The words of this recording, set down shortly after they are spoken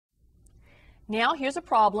Now here's a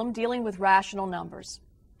problem dealing with rational numbers.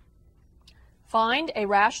 Find a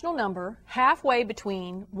rational number halfway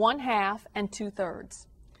between 1/2 and 2/3.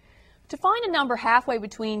 To find a number halfway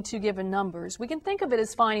between two given numbers, we can think of it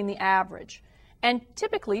as finding the average. And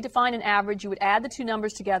typically, to find an average, you would add the two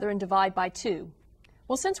numbers together and divide by 2.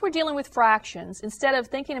 Well, since we're dealing with fractions, instead of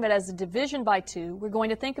thinking of it as a division by 2, we're going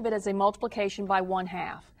to think of it as a multiplication by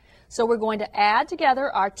 1/2. So we're going to add together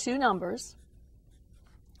our two numbers,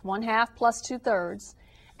 1/2 plus 2/3,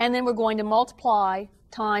 and then we're going to multiply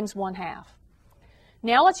times 1/2.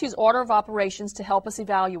 Now let's use order of operations to help us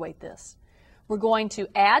evaluate this. We're going to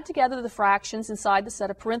add together the fractions inside the set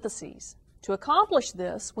of parentheses. To accomplish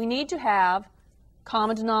this, we need to have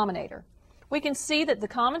common denominator. We can see that the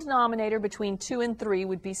common denominator between 2 and 3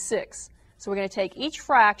 would be 6. So we're going to take each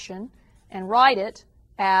fraction and write it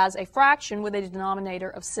as a fraction with a denominator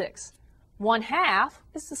of 6. 1/2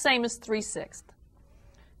 is the same as 3/6.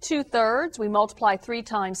 2/3, we multiply 3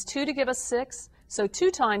 times 2 to give us 6, so 2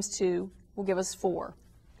 times 2 will give us 4.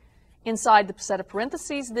 Inside the set of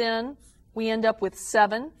parentheses, then, we end up with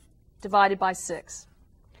 7 divided by 6.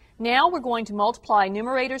 Now we're going to multiply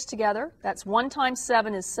numerators together. That's 1 times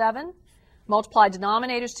 7 is 7. Multiply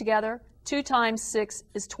denominators together. 2 times 6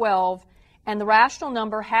 is 12. And the rational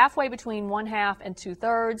number halfway between 1/2 and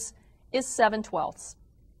 2/3 is 7/12.